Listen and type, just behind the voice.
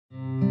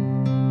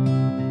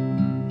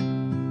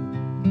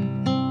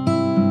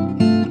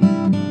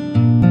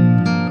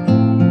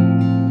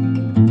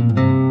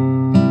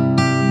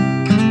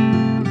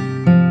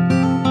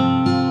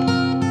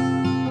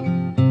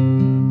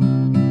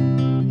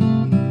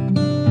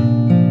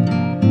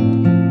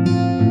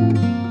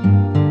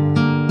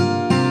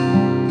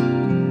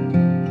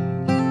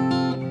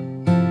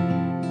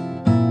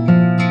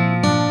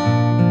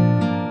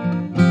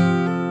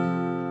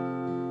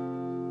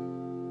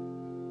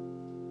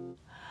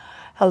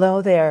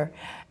Hello there,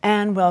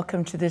 and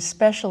welcome to this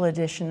special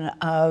edition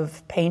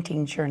of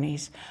Painting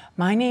Journeys.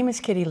 My name is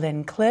Kitty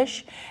Lynn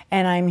Klisch,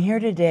 and I'm here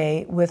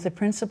today with the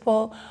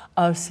principal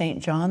of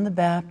St. John the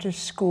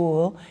Baptist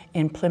School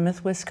in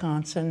Plymouth,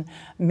 Wisconsin,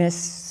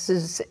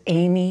 Mrs.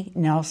 Amy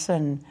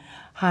Nelson.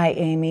 Hi,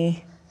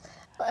 Amy.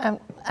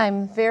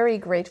 I'm very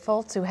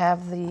grateful to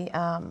have the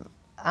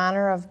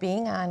honor of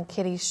being on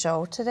Kitty's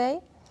show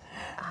today.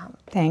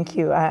 Thank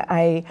you.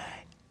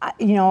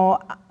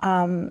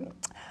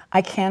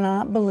 I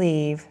cannot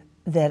believe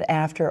that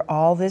after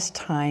all this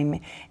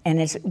time, and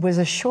it was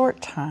a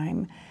short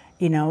time,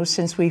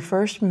 since we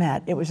first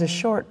met, it was a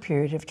short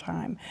period of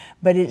time,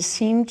 but it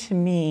seemed to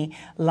me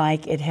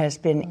like it has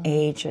been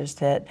ages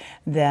that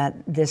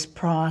this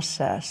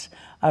process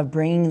of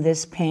bringing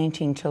this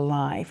painting to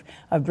life,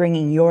 of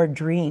bringing your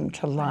dream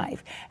to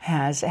life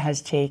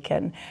has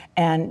taken.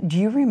 And do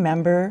you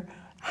remember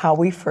how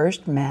we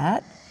first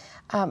met?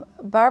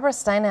 Barbara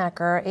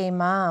Steinacker, a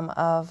mom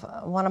of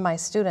one of my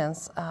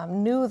students,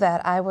 knew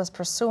that I was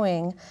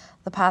pursuing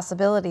the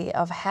possibility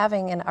of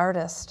having an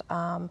artist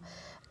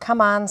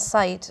come on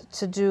site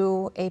to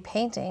do a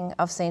painting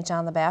of St.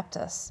 John the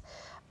Baptist.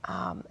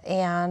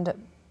 And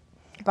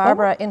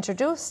Barbara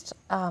introduced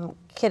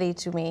Kitty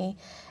to me.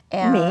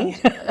 And,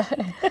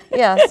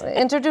 yes,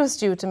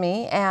 introduced you to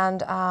me,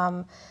 and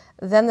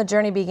then the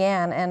journey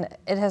began, and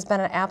it has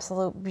been an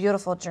absolute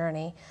beautiful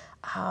journey.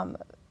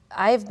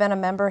 I've been a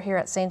member here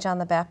at St. John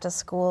the Baptist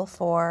School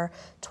for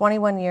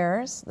 21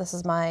 years. This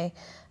is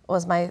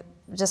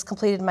just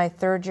completed my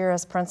third year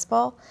as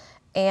principal,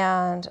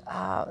 and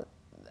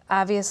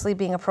obviously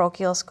being a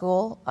parochial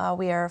school,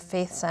 we are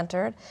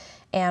faith-centered,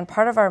 and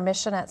part of our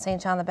mission at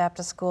St. John the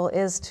Baptist School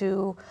is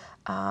to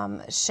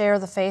share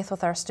the faith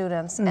with our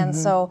students. And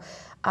so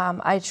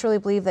I truly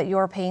believe that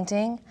your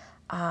painting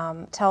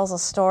tells a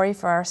story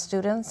for our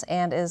students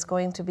and is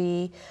going to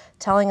be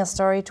telling a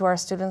story to our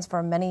students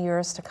for many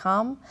years to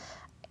come.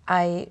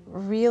 I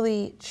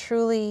really,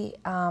 truly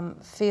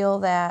feel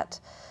that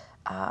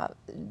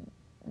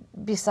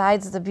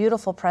besides the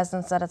beautiful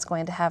presence that it's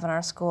going to have in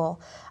our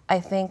school, I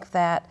think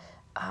that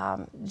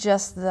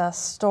just the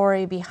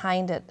story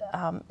behind it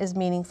is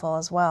meaningful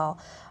as well.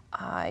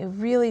 I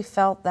really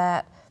felt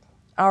that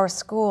our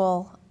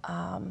school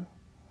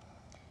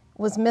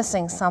was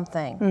missing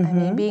something. I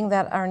mean, being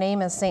that our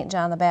name is St.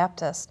 John the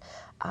Baptist,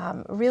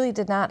 really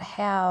did not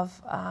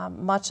have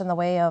much in the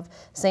way of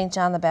St.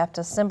 John the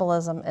Baptist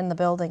symbolism in the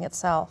building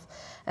itself.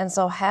 And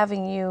so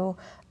having you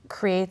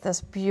create this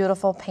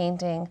beautiful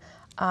painting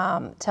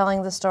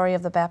telling the story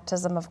of the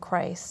baptism of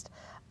Christ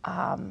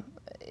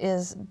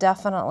is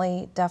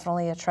definitely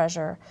a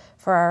treasure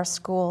for our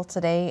school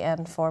today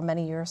and for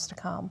many years to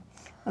come.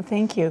 Well,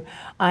 thank you.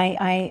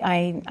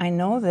 I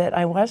know that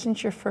I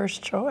wasn't your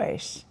first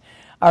choice,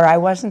 or I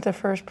wasn't the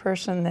first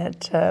person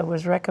that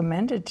was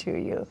recommended to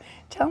you.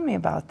 Tell me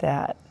about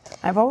that.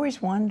 I've always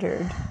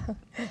wondered.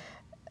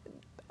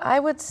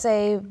 I would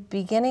say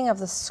beginning of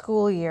the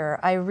school year,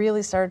 I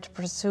really started to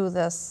pursue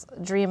this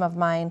dream of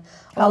mine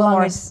a little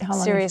more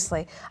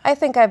seriously. I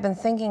think I've been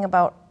thinking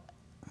about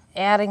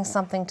adding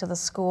something to the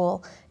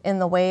school in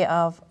the way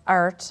of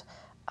art,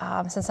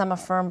 since I'm a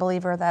firm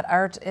believer that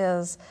art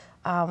is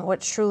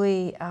what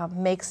truly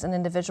makes an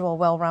individual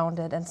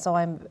well-rounded. And so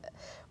I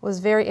was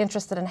very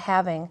interested in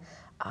having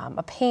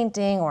a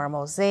painting or a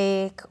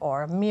mosaic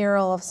or a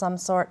mural of some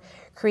sort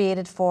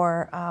created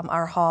for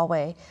our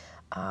hallway.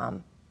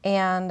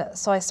 And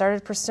so I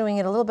started pursuing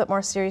it a little bit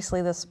more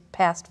seriously this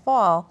past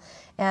fall,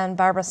 and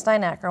Barbara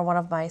Steinacker, one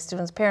of my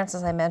students' parents,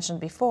 as I mentioned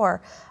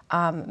before,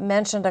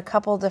 mentioned a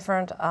couple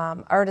different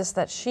artists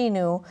that she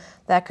knew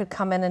that could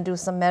come in and do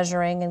some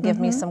measuring and give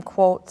me some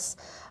quotes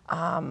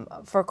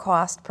for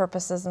cost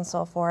purposes and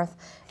so forth.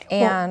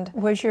 And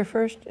was your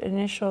first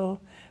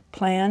initial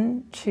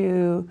plan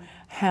to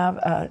have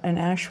an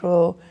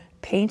actual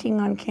painting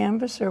on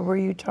canvas, or were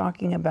you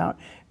talking about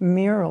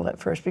mural at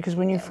first? Because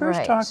when you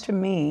first talked to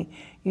me,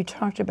 you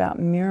talked about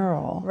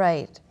mural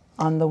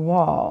on the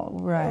wall,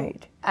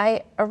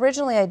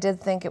 Originally I did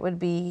think it would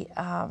be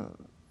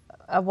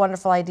a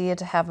wonderful idea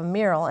to have a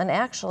mural, and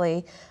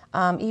actually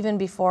even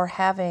before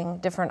having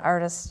different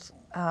artists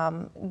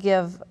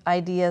give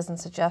ideas and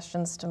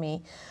suggestions to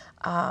me,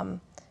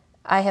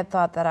 I had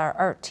thought that our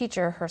art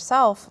teacher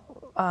herself,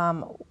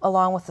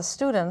 along with the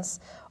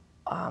students,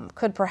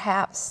 could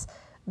perhaps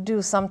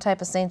do some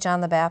type of St. John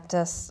the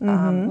Baptist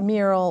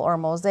mural or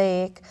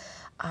mosaic.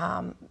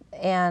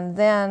 And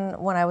then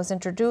when I was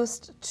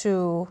introduced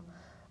to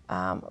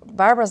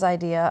Barbara's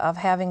idea of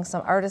having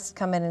some artists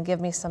come in and give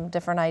me some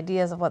different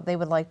ideas of what they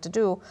would like to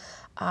do,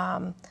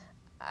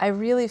 I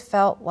really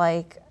felt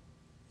like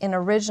an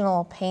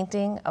original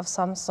painting of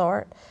some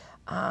sort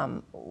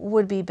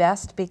would be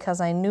best,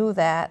 because I knew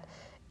that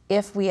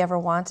if we ever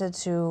wanted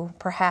to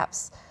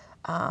perhaps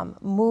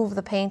move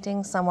the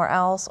painting somewhere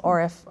else,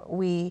 or if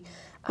we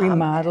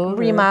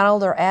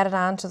remodeled or added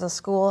on to the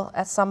school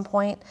at some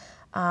point,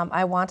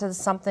 I wanted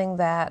something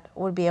that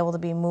would be able to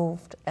be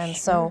moved. And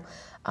so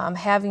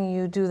having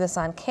you do this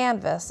on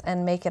canvas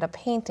and make it a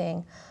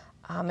painting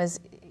is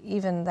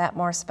even that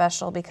more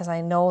special because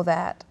I know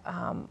that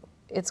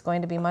it's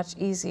going to be much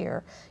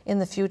easier in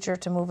the future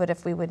to move it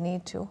if we would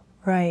need to.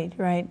 Right,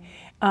 right.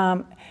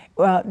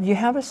 Well, you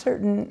have a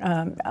certain,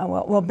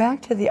 well,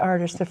 back to the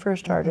artist, the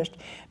first artist.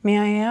 May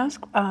I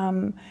ask,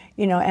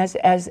 you know,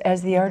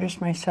 as the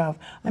artist myself,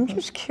 I'm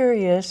just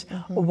curious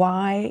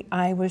why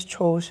I was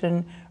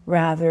chosen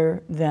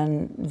rather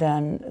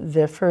than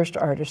the first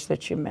artist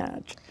that you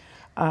met.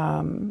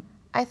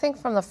 I think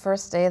from the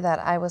first day that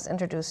I was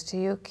introduced to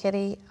you,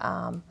 Kitty,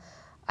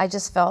 I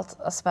just felt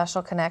a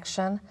special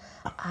connection.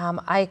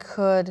 I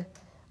could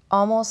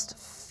almost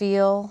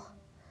feel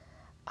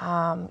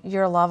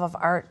your love of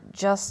art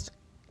just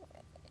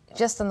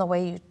in the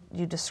way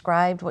you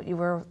described what you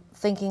were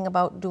thinking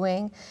about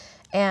doing,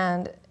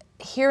 and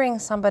hearing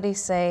somebody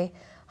say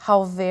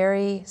how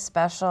very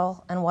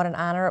special and what an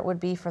honor it would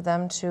be for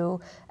them to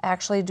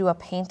actually do a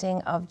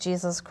painting of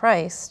Jesus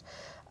Christ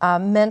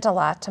meant a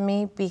lot to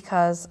me,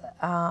 because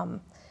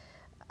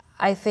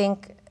I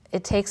think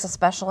it takes a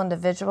special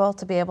individual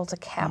to be able to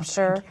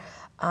capture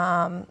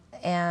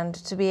and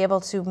to be able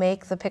to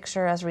make the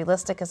picture as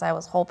realistic as I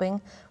was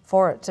hoping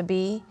for it to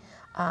be.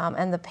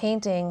 And the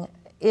painting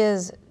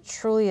is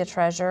truly a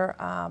treasure.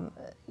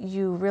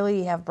 You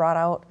really have brought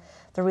out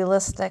the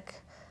realistic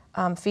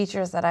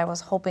features that I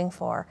was hoping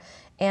for.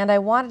 And I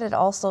wanted it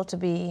also to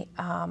be,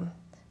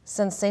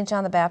 since St.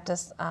 John the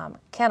Baptist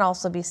can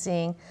also be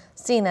seen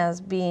as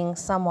being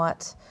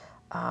somewhat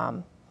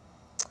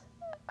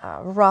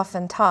rough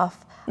and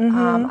tough,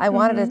 I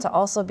wanted it to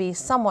also be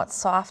somewhat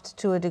soft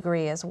to a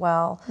degree as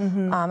well.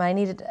 I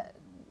needed,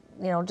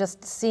 you know,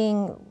 just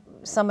seeing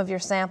some of your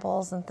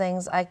samples and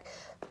things, I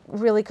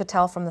really could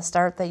tell from the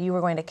start that you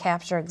were going to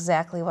capture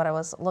exactly what I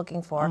was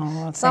looking for.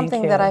 Oh,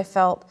 something that I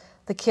felt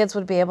the kids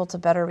would be able to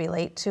better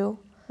relate to.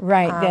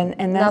 Right,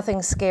 and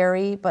nothing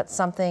scary, but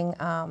something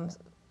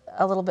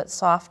a little bit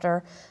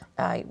softer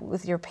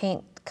with your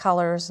paint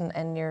colors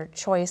and your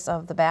choice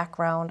of the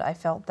background. I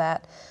felt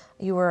that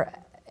you were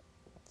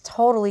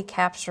totally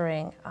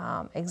capturing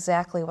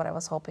exactly what I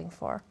was hoping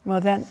for.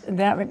 Well,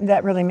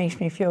 that really makes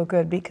me feel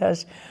good,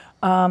 because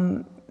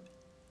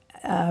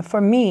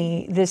for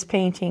me, this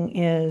painting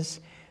is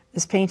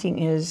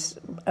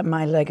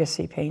my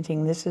legacy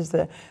painting. This is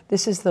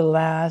the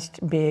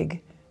last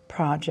big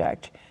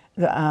project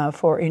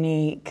for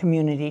any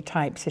community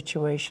type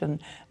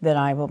situation that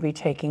I will be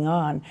taking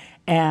on,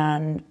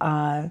 and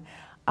I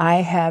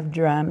have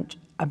dreamt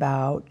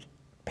about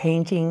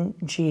painting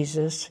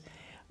Jesus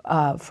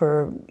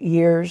for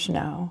years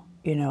now,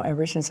 you know,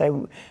 ever since I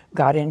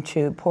got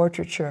into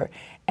portraiture.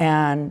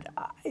 And,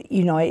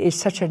 you know, it's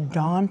such a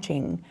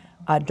daunting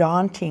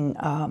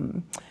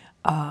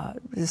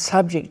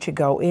subject to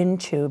go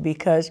into,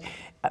 because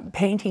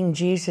painting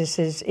Jesus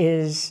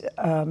is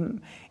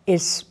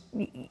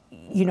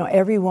you know,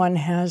 everyone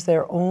has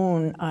their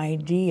own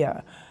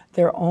idea,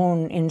 their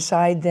own,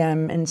 inside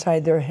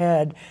their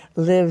head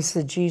lives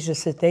the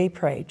Jesus that they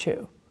pray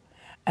to.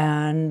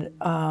 And,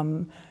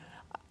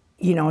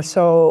 you know,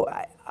 so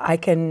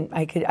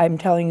I'm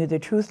telling you the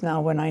truth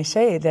now when I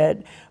say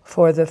that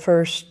for the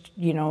first,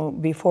 you know,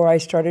 before I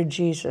started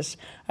Jesus,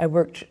 I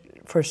worked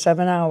for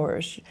 7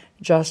 hours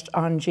just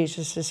on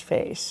Jesus's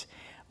face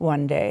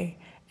one day.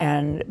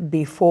 And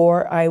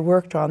before I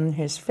worked on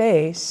his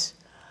face,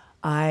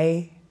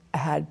 I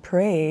had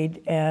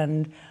prayed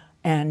and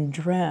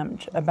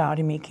dreamt about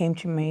him. He came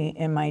to me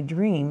in my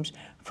dreams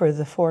for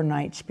the 4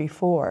 nights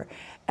before.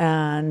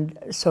 And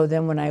so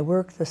then when I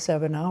worked the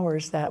 7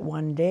 hours that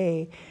one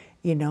day,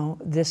 you know,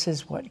 this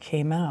is what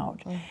came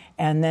out.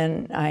 And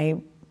then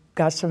I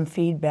got some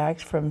feedback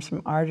from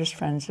some artist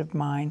friends of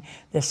mine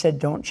that said,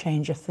 don't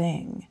change a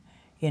thing,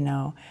 you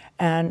know.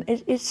 And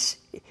it's,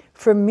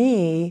 for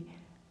me,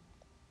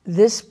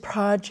 this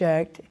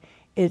project,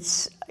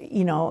 it's,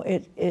 you know,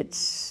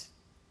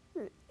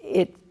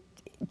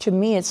 to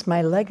me, it's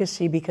my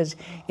legacy, because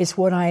it's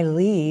what I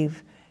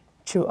leave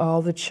to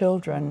all the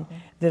children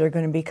that are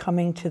going to be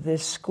coming to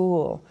this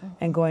school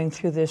and going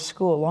through this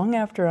school. Long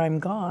after I'm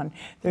gone,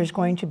 there's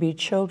going to be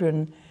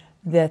children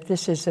that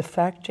this is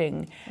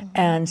affecting.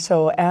 And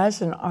so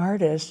as an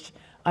artist,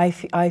 I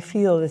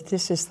feel that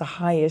this is the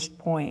highest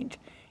point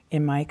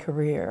in my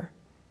career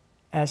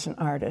as an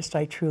artist.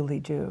 I truly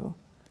do.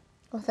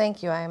 Well,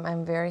 thank you.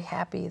 I'm very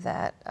happy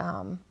that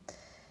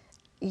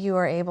you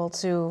are able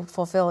to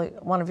fulfill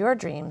one of your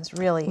dreams,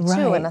 really,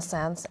 too, in a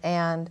sense.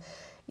 And,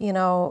 you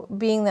know,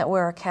 being that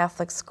we're a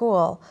Catholic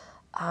school,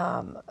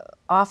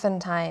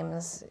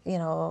 oftentimes, you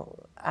know,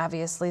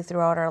 obviously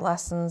throughout our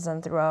lessons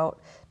and throughout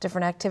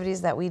different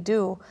activities that we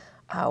do,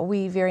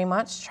 we very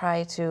much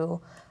try to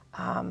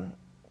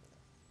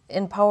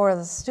empower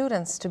the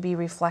students to be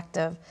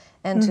reflective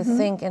and to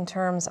think in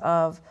terms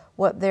of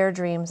what their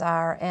dreams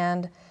are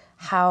and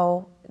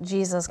how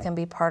Jesus can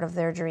be part of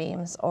their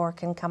dreams or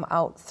can come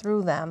out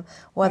through them,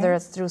 whether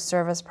it's through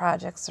service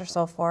projects or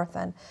so forth.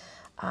 And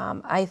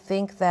I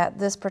think that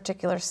this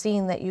particular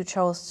scene that you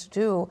chose to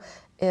do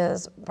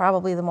is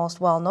probably the most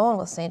well-known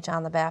with St.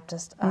 John the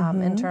Baptist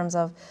in terms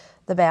of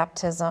the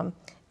baptism.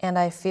 And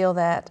I feel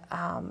that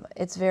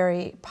it's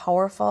very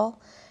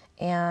powerful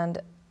And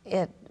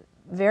it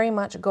very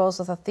much goes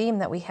with a theme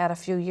that we had a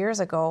few years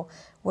ago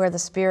where the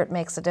Spirit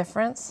makes a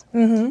difference.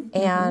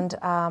 And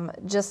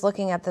just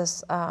looking at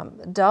this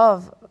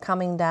dove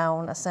coming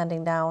down,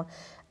 ascending down,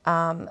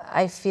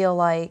 I feel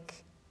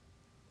like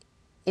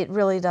it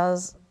really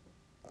does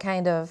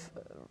kind of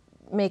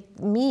make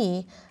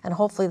me, and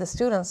hopefully the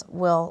students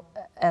will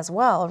as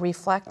well,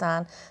 reflect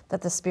on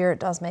that the Spirit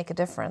does make a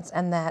difference,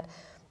 and that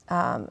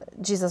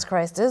Jesus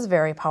Christ is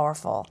very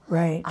powerful,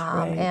 right.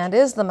 and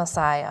is the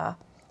Messiah.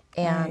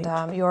 And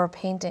Right. Your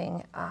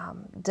painting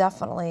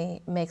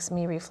definitely makes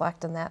me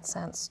reflect in that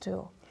sense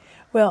too.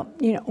 Well,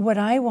 you know, what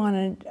I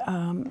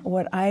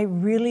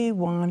really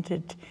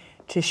wanted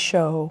to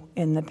show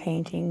in the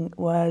painting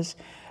was,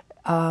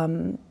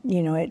 you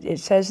know, it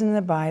says in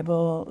the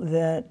Bible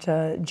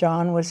that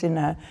John was in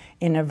a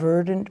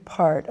verdant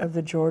part of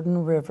the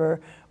Jordan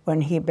River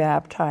when he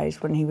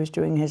baptized, when he was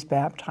doing his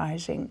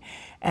baptizing.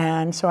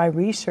 And so I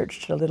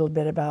researched a little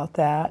bit about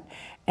that.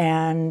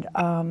 And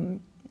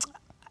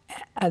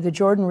the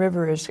Jordan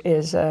River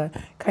is a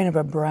kind of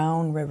a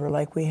brown river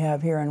like we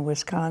have here in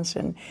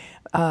Wisconsin.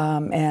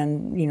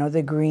 And, you know,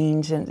 the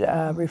greens and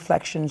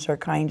reflections are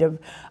kind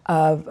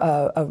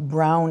of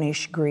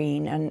brownish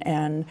green.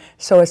 And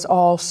so it's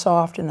all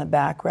soft in the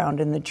background,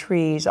 and the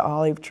trees,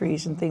 olive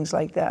trees and things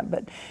like that.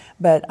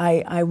 But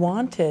I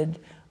wanted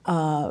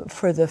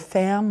for the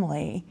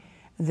family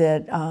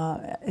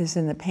that is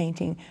in the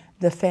painting,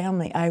 the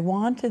family, I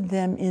wanted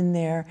them in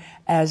there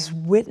as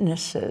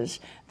witnesses,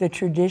 the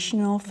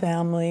traditional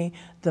family,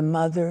 the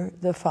mother,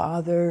 the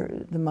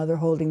father, the mother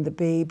holding the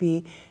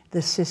baby,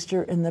 the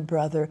sister and the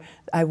brother.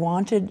 I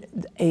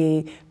wanted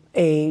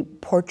a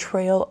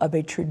portrayal of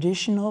a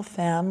traditional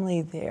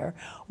family there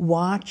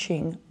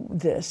watching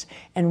this.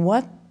 And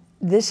what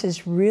this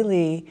is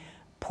really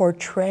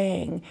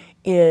portraying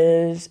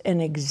is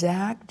an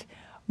exact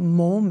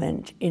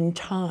moment in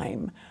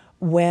time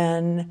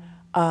when,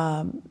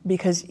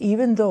 because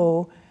even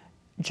though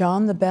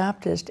John the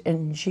Baptist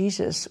and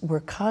Jesus were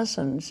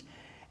cousins,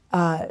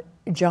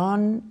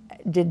 John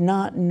did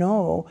not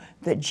know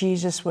that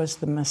Jesus was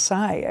the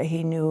Messiah.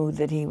 He knew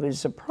that he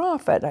was a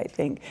prophet, I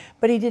think,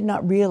 but he did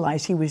not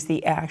realize he was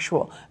the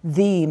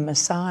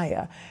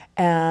Messiah.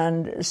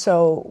 And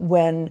so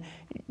when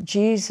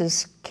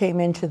Jesus came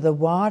into the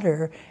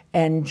water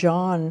and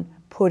John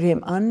put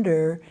him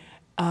under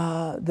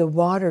the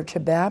water to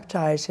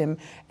baptize him,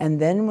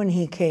 and then when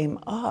he came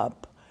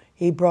up,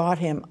 he brought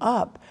him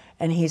up,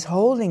 and he's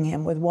holding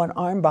him with one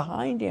arm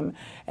behind him.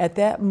 At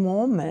that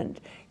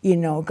moment, you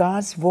know,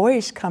 God's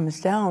voice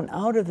comes down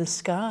out of the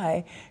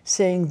sky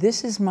saying,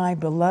 "This is my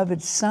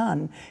beloved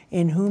Son,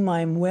 in whom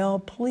I'm well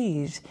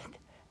pleased,"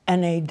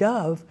 and a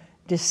dove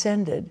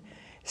descended.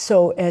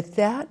 So at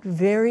that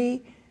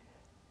very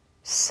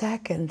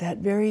second, that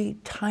very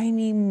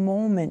tiny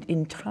moment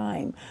in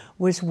time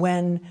was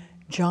when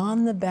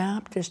John the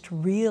Baptist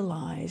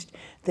realized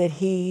that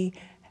he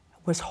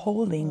was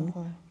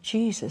holding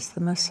Jesus,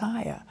 the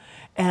Messiah.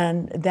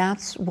 And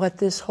that's what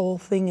this whole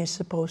thing is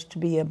supposed to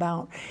be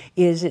about.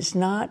 It's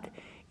not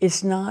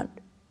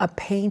a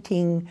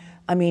painting.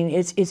 I mean,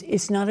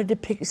 it's not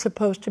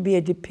supposed to be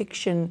a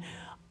depiction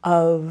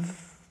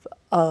of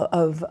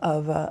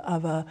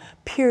a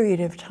period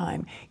of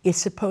time. It's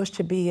supposed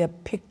to be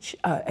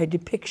a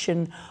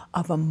depiction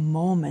of a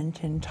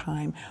moment in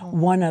time,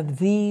 one of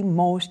the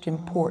most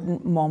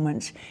important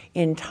moments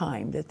in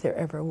time that there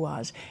ever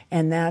was.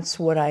 And that's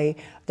what I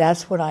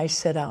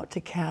set out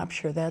to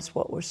capture. That's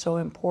what was so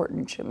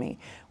important to me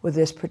with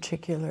this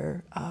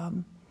particular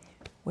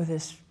with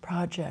this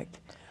project.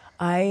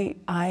 I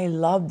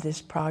loved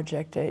this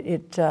project.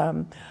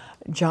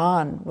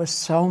 John was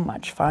so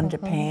much fun to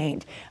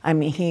paint. I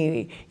mean,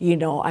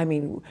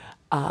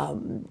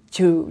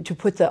 to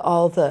put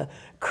all the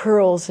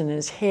curls in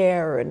his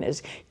hair and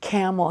his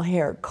camel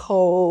hair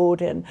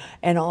coat and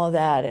all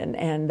that,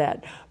 and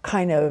that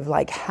kind of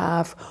like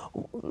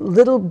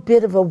little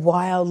bit of a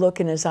wild look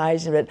in his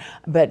eyes,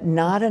 but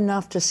not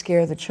enough to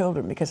scare the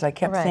children, because I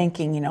kept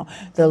thinking, you know,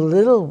 the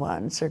little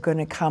ones are going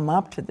to come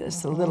up to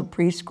this, the little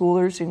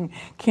preschoolers and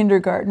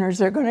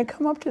kindergartners are going to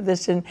come up to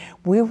this, and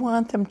we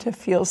want them to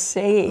feel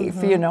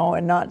safe, you know,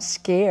 and not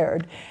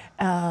scared.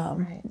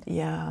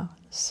 Yeah,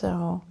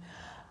 so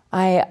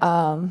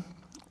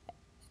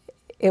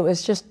it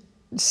was just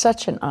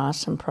such an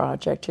awesome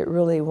project. It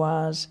really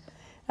was.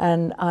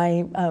 And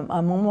I'm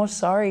almost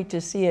sorry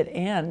to see it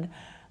end.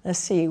 Let's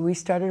see, we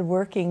started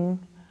working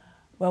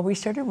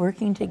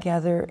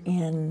together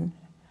in,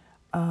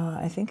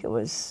 I think it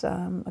was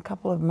a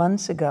couple of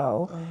months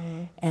ago.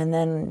 And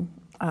then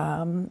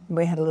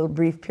we had a little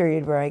brief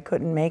period where I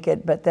couldn't make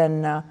it, but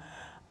then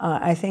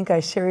I think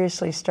I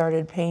seriously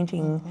started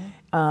painting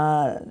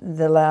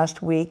the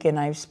last week, and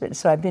I've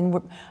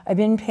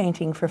been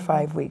painting for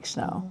 5 weeks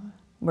now,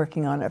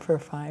 working on it for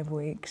 5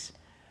 weeks.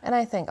 And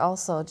I think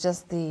also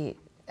just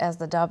as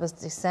the dove is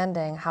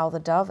descending, how the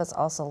dove is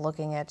also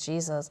looking at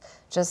Jesus,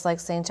 just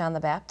like St. John the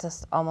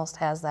Baptist almost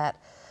has that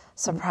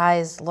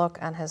surprised look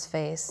on his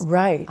face.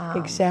 Right,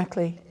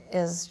 exactly.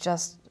 Is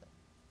just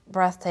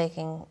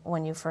breathtaking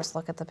when you first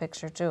look at the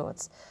picture too.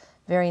 It's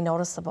very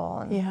noticeable.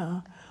 And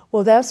yeah.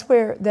 Well, that's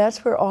where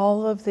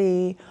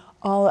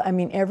I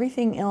mean,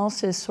 everything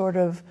else is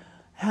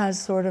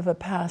has sort of a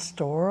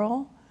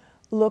pastoral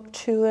look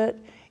to it.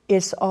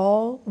 It's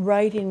all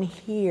right in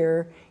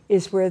here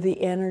is where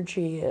the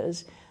energy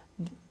is.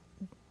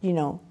 You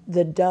know,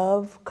 the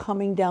dove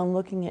coming down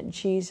looking at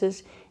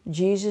Jesus.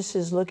 Jesus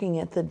is looking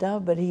at the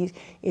dove, but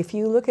if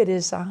you look at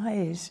his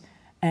eyes,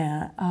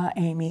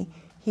 Amy,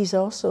 he's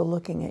also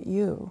looking at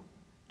you.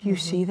 Do you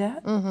see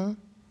that? Mm-hmm.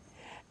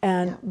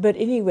 And but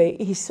anyway,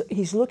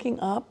 he's looking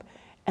up,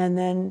 and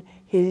then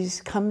he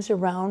comes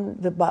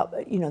around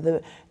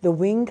the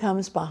wing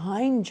comes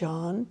behind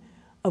John,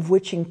 of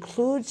which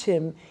includes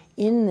him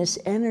in this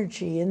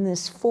energy, in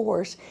this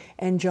force,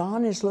 and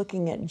John is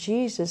looking at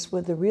Jesus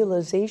with the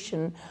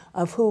realization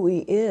of who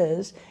he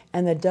is,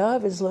 and the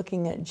dove is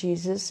looking at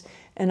Jesus,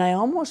 and I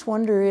almost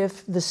wonder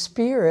if the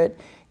Spirit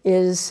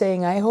is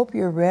saying, I hope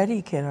you're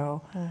ready,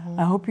 kiddo. Mm-hmm.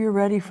 I hope you're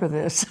ready for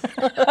this.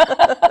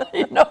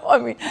 You know, I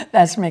mean,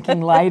 that's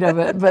making light of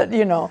it, but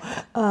you know,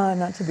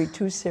 not to be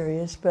too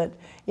serious. But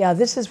yeah,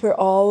 this is where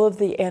all of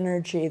the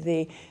energy,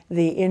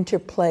 the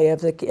interplay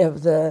of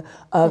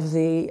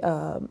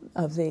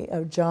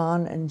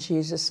John and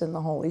Jesus and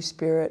the Holy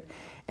Spirit,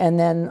 and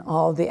then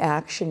all the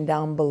action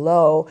down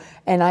below.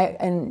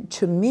 And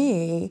to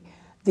me,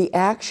 the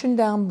action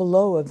down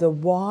below of the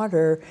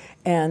water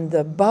and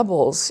the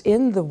bubbles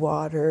in the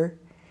water,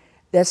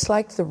 that's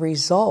like the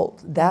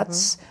result.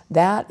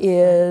 That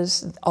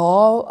is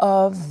all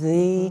of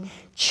the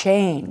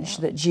change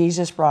that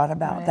Jesus brought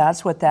about. Right.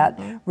 That's what that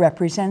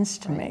represents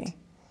to me,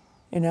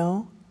 you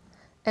know?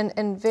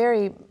 And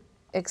very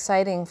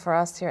exciting for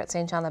us here at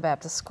St. John the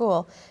Baptist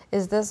School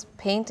is this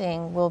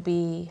painting will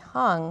be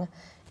hung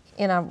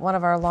in one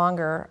of our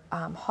longer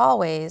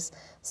hallways.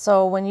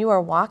 So when you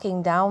are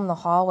walking down the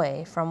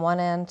hallway from one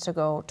end to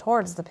go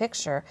towards the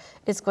picture,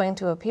 it's going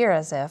to appear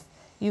as if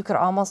you could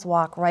almost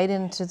walk right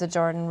into the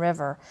Jordan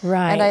River.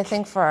 Right. And I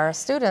think for our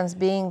students,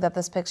 being that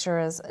this picture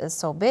is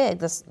so big,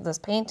 this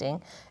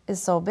painting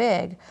is so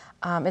big,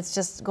 it's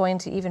just going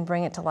to even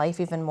bring it to life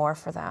even more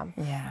for them.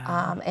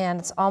 Yeah. And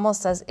it's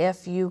almost as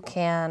if you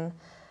can,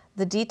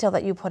 the detail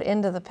that you put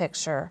into the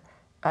picture,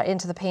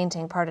 into the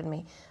painting, pardon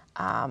me,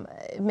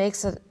 it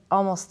makes it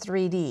almost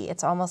 3D.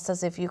 It's almost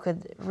as if you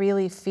could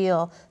really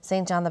feel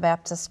St. John the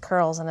Baptist's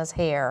curls in his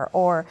hair,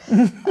 or,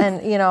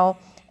 and you know,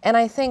 and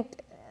I think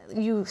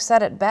you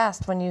said it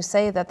best when you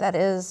say that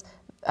is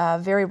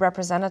very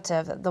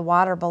representative, the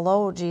water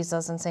below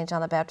Jesus and St.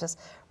 John the Baptist,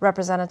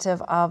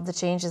 representative of the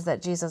changes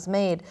that Jesus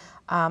made.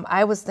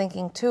 I was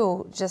thinking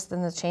too, just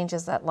in the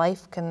changes that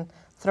life can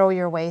throw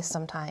your way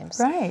sometimes.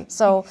 Right.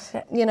 So,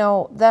 you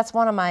know, that's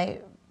one of my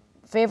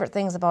favorite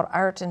things about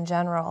art in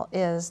general,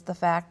 is the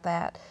fact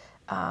that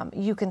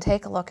you can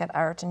take a look at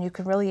art and you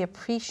can really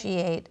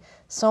appreciate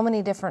so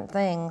many different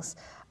things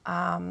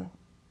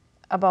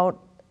about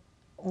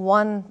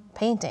one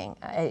painting.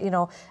 You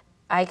know,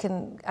 I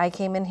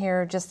came in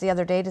here just the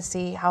other day to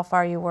see how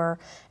far you were,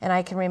 and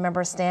I can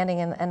remember standing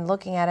and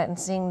looking at it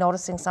and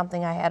noticing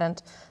something I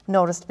hadn't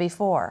noticed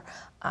before.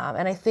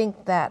 And I think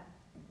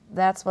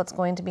that's what's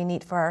going to be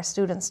neat for our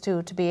students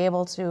too, to be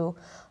able to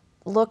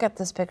look at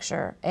this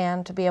picture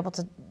and to be able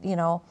to, you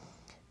know,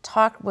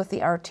 talk with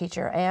the art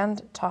teacher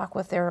and talk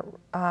with their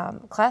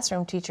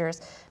classroom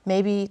teachers,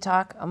 maybe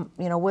talk,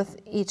 you know, with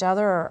each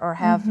other, or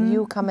have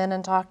you come in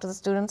and talk to the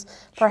students,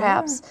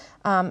 perhaps,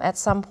 at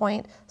some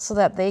point, so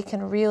that they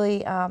can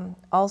really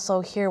also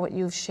hear what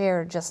you've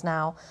shared just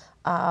now,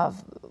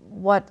 of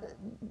what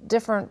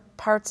different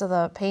parts of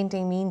the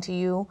painting mean to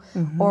you,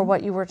 or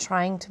what you were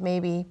trying to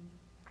maybe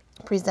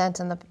present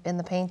in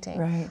the painting.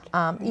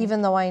 Right.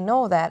 Even though I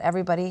know that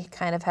everybody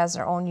kind of has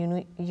their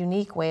own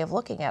unique way of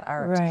looking at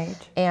art. Right.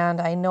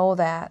 And I know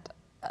that,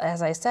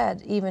 as I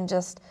said, even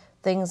just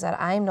things that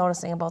I'm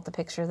noticing about the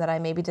picture that I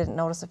maybe didn't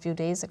notice a few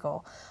days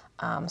ago.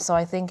 So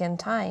I think in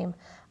time,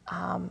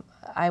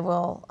 I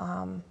will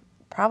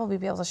probably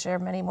be able to share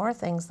many more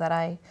things that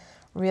I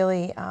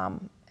really,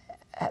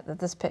 that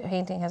this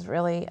painting has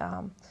really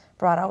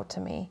brought out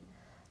to me.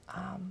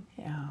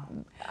 Yeah.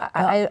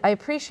 I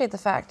appreciate the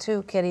fact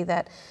too, Kitty,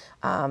 that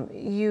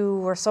you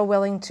were so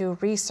willing to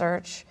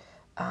research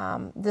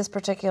this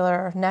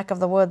particular neck of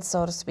the woods,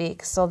 so to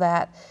speak, so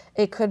that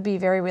it could be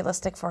very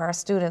realistic for our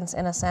students,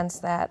 in a sense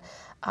that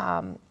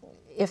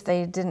if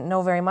they didn't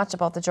know very much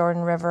about the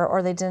Jordan River,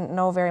 or they didn't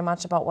know very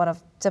much about what a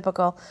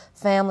typical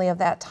family of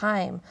that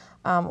time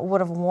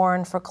would have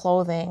worn for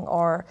clothing,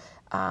 or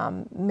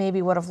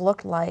maybe would have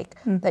looked like,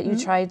 that you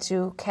tried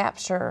to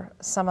capture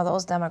some of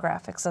those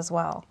demographics as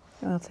well.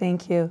 Well,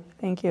 thank you,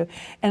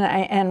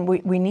 and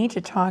we need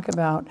to talk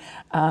about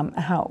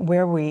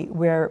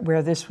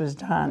where this was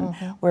done.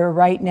 Where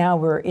right now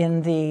we're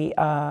in the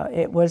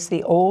it was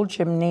the old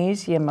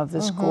gymnasium of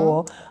the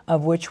school,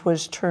 of which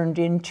was turned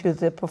into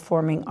the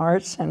Performing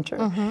Arts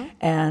Center,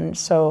 and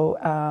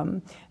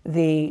so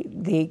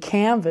the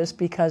canvas,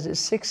 because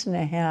it's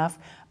 6.5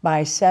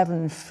 by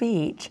 7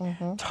 feet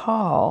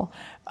tall,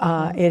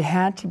 It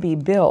had to be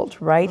built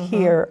right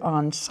here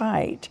on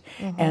site.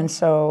 And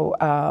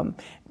so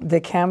the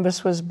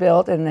canvas was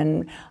built, and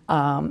then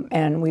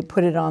and we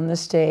put it on the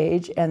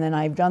stage, and then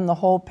I've done the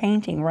whole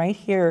painting right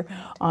here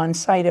on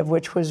site, of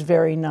which was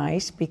very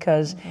nice,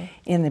 because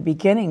in the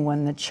beginning,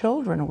 when the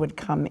children would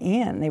come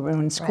in, they were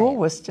when school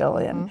was still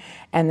in,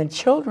 and the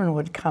children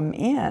would come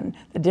in,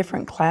 the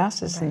different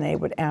classes, and they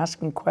would ask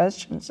them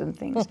questions and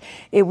things.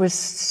 It was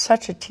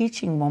such a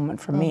teaching moment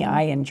for me.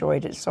 I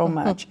enjoyed it so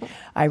much.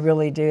 I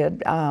really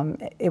did.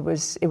 It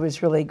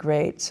was really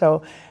great.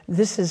 So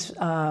this has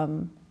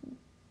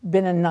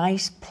been a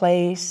nice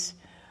place,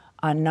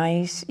 a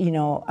nice, you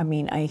know, I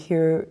mean, I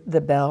hear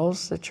the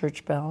bells, the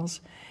church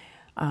bells,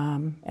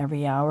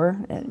 every hour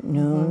at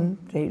noon.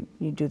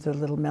 You do the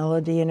little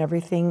melody and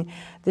everything.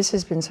 This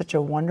has been such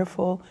a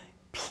wonderful,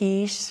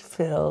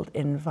 peace-filled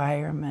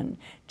environment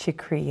to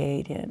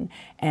create in,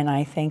 and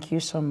I thank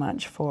you so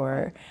much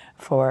for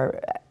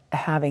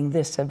having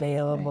this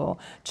available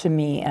to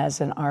me as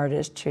an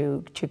artist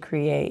to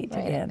create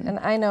in. And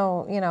I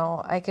know, you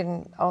know, I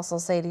can also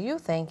say to you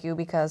thank you,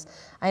 because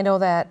I know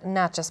that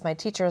not just my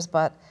teachers,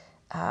 but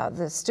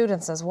the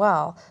students as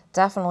well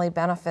definitely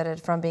benefited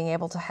from being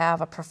able to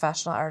have a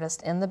professional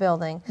artist in the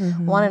building,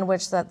 one in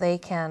which that they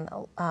can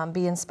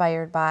be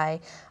inspired by,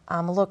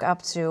 look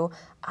up to.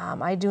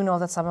 I do know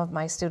that some of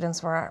my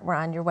students were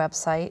on your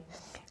website,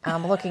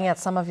 looking at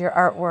some of your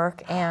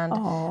artwork, and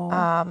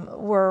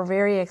were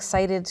very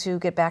excited to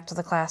get back to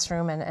the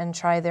classroom and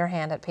try their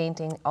hand at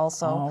painting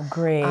also. Oh,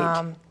 great.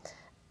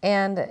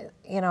 And,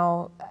 you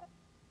know,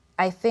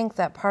 I think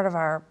that part of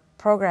our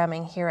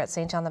programming here at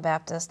St. John the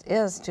Baptist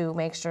is to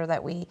make sure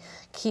that we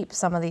keep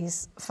some of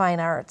these fine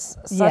arts,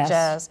 such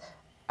as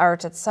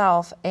art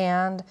itself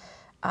and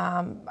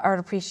art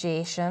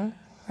appreciation.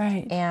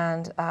 Right.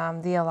 And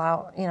the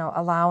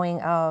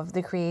allowing of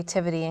the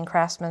creativity and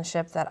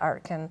craftsmanship that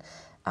art can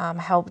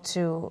help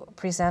to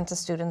present to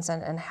students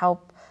and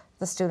help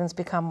the students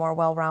become more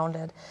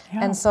well-rounded.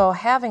 And so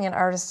having an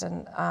artist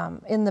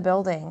in the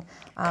building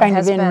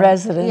has been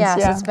residence.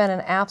 Yes, it's been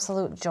an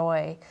absolute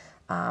joy.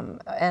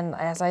 And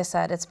as I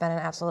said, it's been an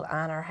absolute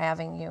honor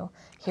having you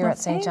here at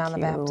St. John the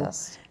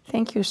Baptist.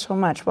 Thank you so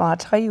much. Well, I'll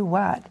tell you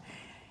what.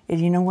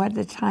 You know what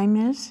the time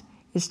is?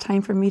 It's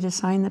time for me to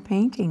sign the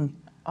painting.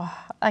 Oh,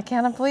 I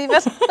cannot believe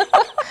it.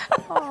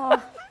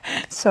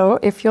 So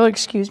if you'll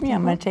excuse me,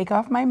 I'm going to take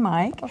off my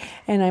mic,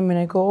 and I'm going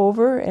to go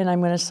over and I'm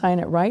going to sign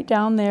it right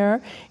down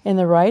there in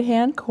the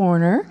right-hand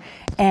corner.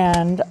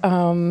 And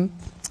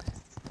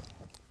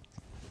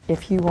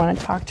if you want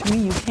to talk to me,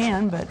 you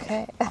can, but...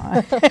 Okay.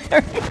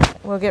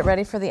 We'll get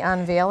ready for the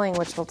unveiling,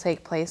 which will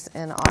take place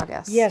in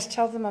August. Yes,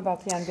 tell them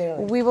about the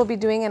unveiling. We will be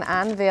doing an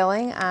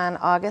unveiling on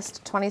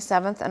August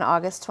 27th and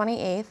August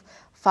 28th,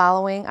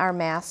 following our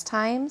Mass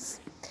times.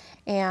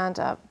 And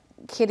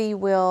Kitty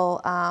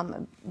will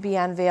be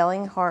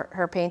unveiling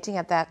her painting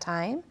at that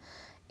time.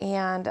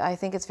 And I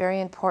think it's very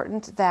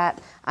important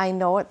that I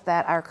know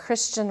that our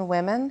Christian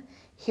women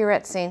here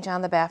at St.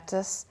 John the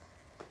Baptist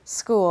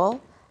School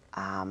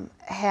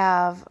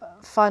have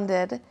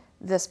funded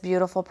this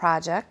beautiful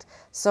project.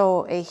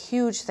 So a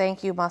huge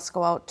thank you must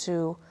go out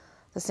to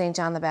the St.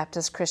 John the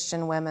Baptist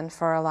Christian women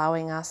for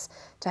allowing us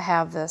to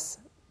have this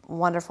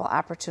wonderful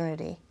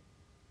opportunity.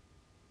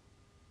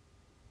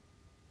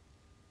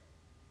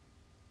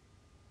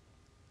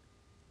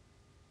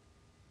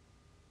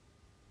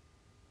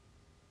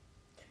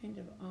 Kind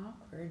of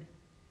awkward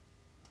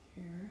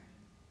here.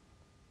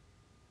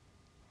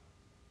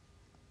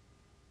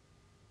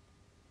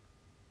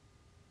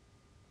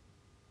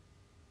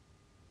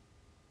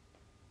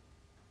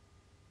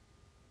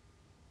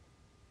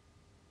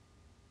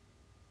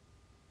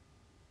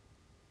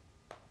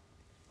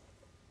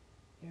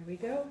 There we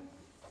go.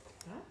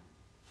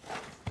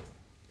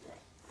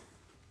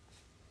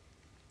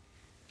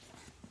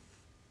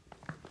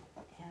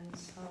 And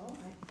so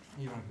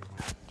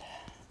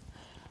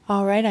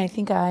all right, I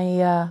think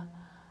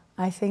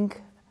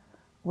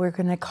we're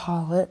going to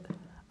call it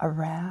a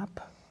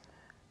wrap.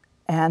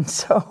 And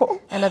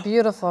so... And a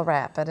beautiful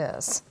wrap it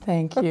is.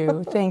 Thank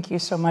you. Thank you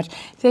so much.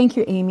 Thank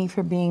you, Amy,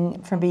 for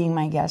being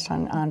my guest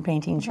on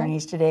Painting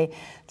Journeys today.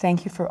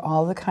 Thank you for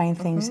all the kind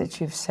things that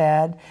you've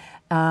said.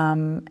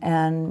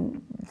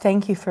 And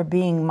thank you for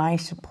being my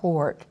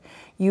support.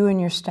 You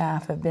and your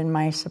staff have been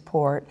my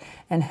support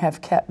and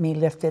have kept me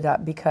lifted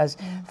up, because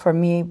for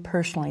me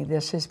personally,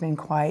 this has been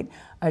quite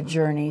a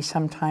journey,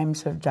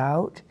 sometimes of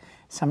doubt,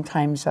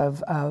 sometimes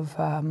of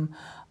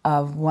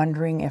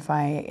wondering if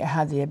I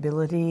had the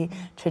ability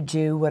to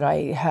do what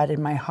I had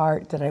in my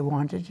heart that I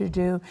wanted to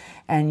do.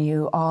 And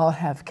you all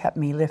have kept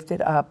me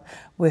lifted up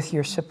with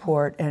your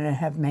support, and it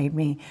have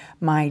made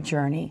my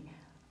journey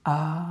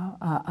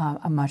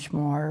a much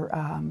more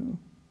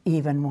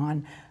even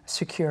one,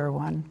 secure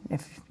one,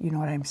 if you know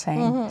what I'm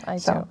saying. I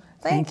do.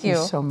 Thank you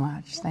so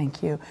much.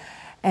 Thank you.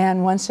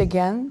 And once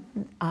again,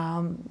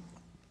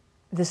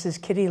 this is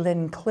Kitty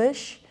Lynn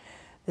Klisch.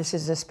 This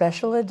is a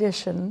special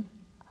edition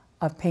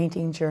of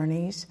Painting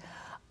Journeys,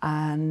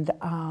 and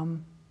I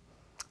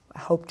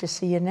hope to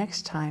see you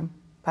next time.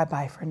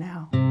 Bye-bye for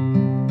now.